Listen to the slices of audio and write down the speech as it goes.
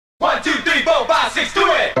3, 4, 5, 6, do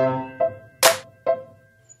it!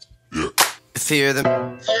 Fear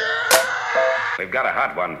them. We've got a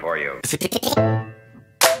hot one for you.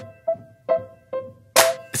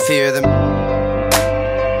 Fear them.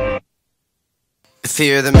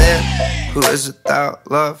 Fear the man who is without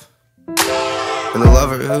love, and the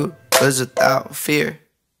lover who lives without fear.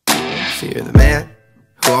 Fear the man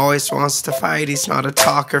who always wants to fight, he's not a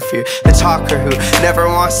talker. Fear the talker who never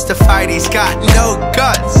wants to fight, he's got no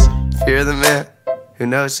guts. Fear the man who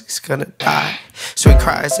knows he's gonna die, so he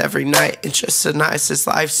cries every night and just denies his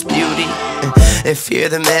life's beauty. And fear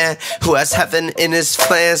the man who has heaven in his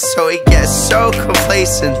plans, so he gets so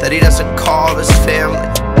complacent that he doesn't call his family.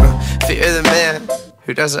 Fear the man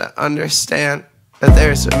who doesn't understand that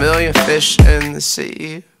there's a million fish in the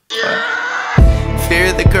sea.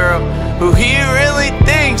 Fear the girl who he really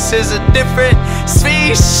thinks is a different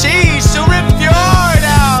species. She'll rip your heart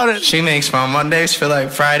out. She makes my Mondays feel like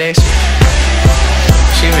Fridays.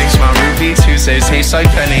 She makes my Ruby Tuesdays taste like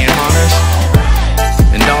Benihanas.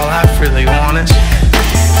 And all I really want is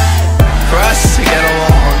for us to get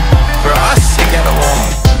along, for us to get along.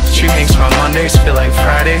 She makes my Mondays feel like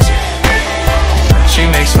Fridays. She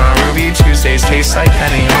makes my Ruby Tuesdays taste like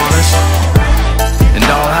Benihanas. And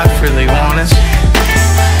all I really want is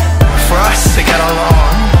for us to get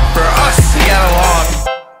along, for us to get along.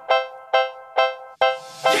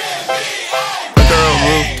 The girl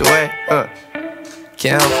moved away,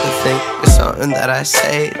 can't help but think there's something that I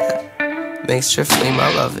say that makes her flee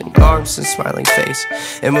my loving arms and smiling face,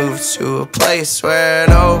 and move to a place where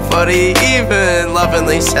nobody even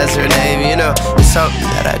lovingly says her name. You know, it's something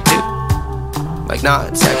that I do, like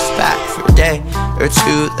not text back for a day or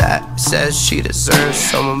two that says she deserves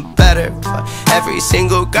someone better. But every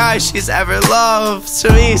single guy she's ever loved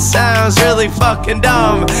to me sounds really fucking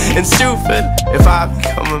dumb and stupid. If I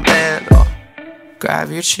become a man, I'll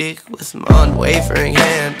grab your cheek with my unwavering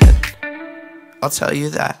hand, and I'll tell you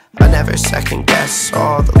that I never second guess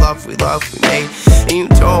all the love we made. And you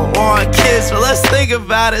don't want kids, but let's think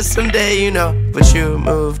about it someday, you know. But you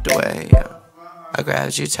moved away, yeah. I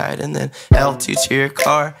grabbed you tight and then helped you to your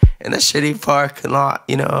car in a shitty parking lot.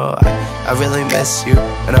 You know, I really miss you,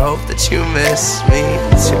 and I hope that you miss me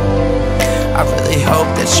too. I really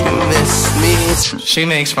hope that you miss me too. She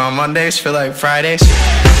makes my Mondays feel like Fridays.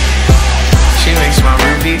 She makes my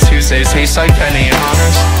Ruby Tuesdays taste like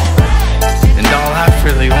Benihanas. And all I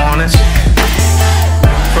really want is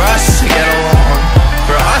for us to get along,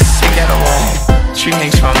 for us to get along. She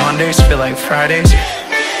makes my Mondays feel like Fridays.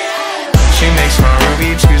 She makes my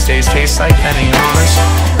Ruby Tuesdays taste like Benihanas.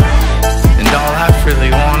 And all I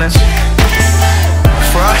really want is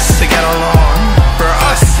for us to get along, for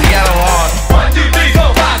us to get along. 1, 2, 3,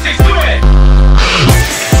 4, 5, 6, do it!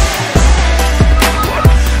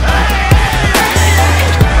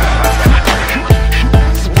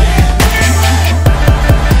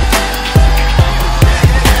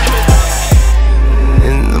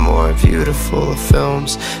 In the more beautiful of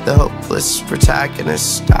films, the hopeless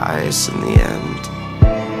protagonist dies in the end.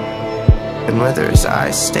 And whether his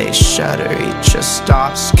eyes stay shut or he just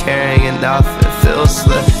stops caring enough, it feels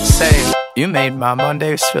the same. You made my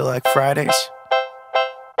Mondays feel like Fridays.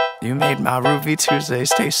 You made my Ruby Tuesdays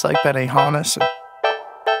taste like Benihanas.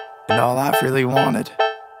 And all I really wanted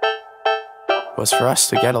was for us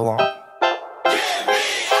to get along.